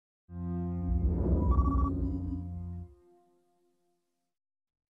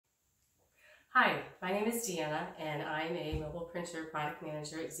Hi, my name is Deanna and I'm a mobile printer product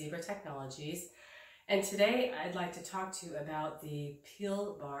manager at Zebra Technologies. And today I'd like to talk to you about the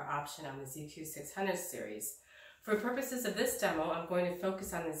peel bar option on the ZQ630 series. For purposes of this demo, I'm going to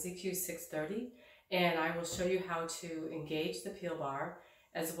focus on the ZQ630 and I will show you how to engage the peel bar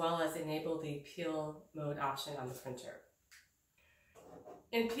as well as enable the peel mode option on the printer.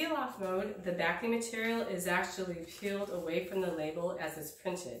 In peel off mode, the backing material is actually peeled away from the label as it's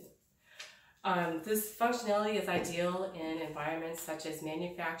printed. This functionality is ideal in environments such as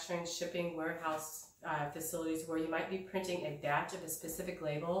manufacturing, shipping, warehouse facilities where you might be printing a batch of a specific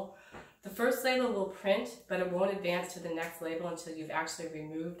label. The first label will print, but it won't advance to the next label until you've actually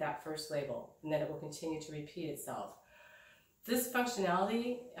removed that first label, and then it will continue to repeat itself. This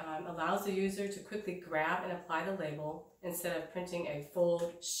functionality allows the user to quickly grab and apply the label instead of printing a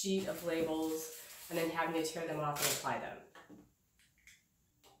full sheet of labels and then having to tear them off and apply them.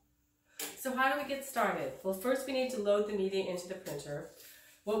 So how do we get started? Well, first we need to load the media into the printer.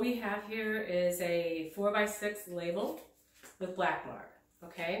 What we have here is a 4x6 label with black mark,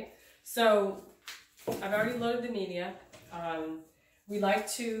 okay? So I've already loaded the media. We like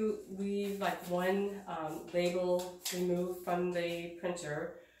to leave like one label removed from the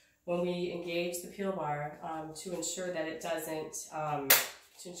printer when we engage the peel bar to ensure that it doesn't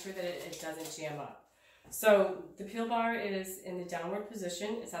jam up. So the peel bar is in the downward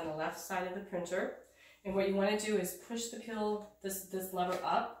position. It's on the left side of the printer. And what you want to do is push this lever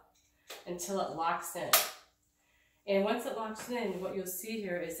up until it locks in. And once it locks in, what you'll see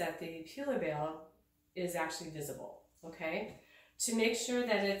here is that the peeler bail is actually visible, okay? To make sure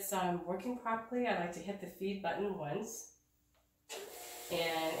that it's working properly, I like to hit the feed button once.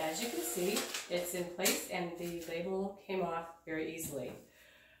 And as you can see, it's in place and the label came off very easily.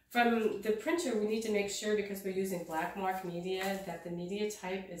 From the printer, we need to make sure, because we're using black mark media, that the media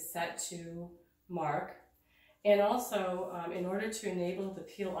type is set to mark. And also, in order to enable the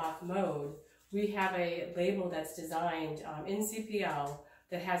peel off mode, we have a label that's designed in ZPL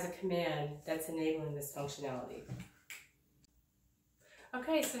that has a command that's enabling this functionality.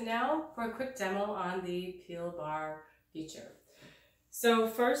 Okay, so now for a quick demo on the peel bar feature. So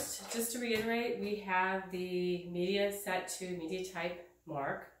first, just to reiterate, we have the media set to media type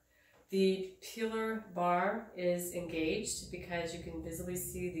mark. The peeler bar is engaged because you can visibly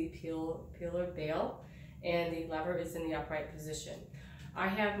see the peeler bail, and the lever is in the upright position. I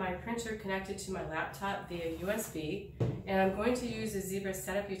have my printer connected to my laptop via USB, and I'm going to use the Zebra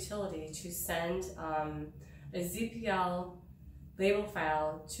setup utility to send a ZPL label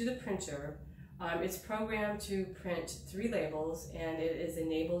file to the printer. It's programmed to print 3 labels, and it is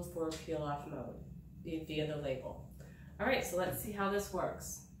enabled for peel off mode via the label. All right, so let's see how this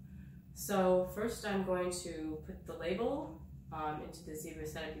works. So first I'm going to put the label into the Zebra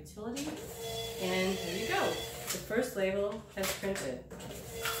setup utility, and here you go. The first label has printed.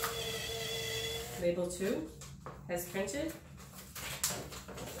 Label 2 has printed,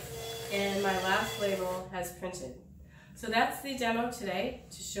 and my last label has printed. So that's the demo today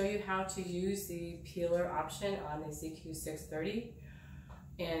to show you how to use the peeler option on the ZQ630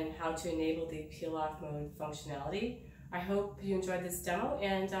 and how to enable the peel off mode functionality. I hope you enjoyed this demo,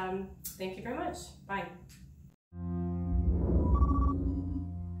 and thank you very much. Bye.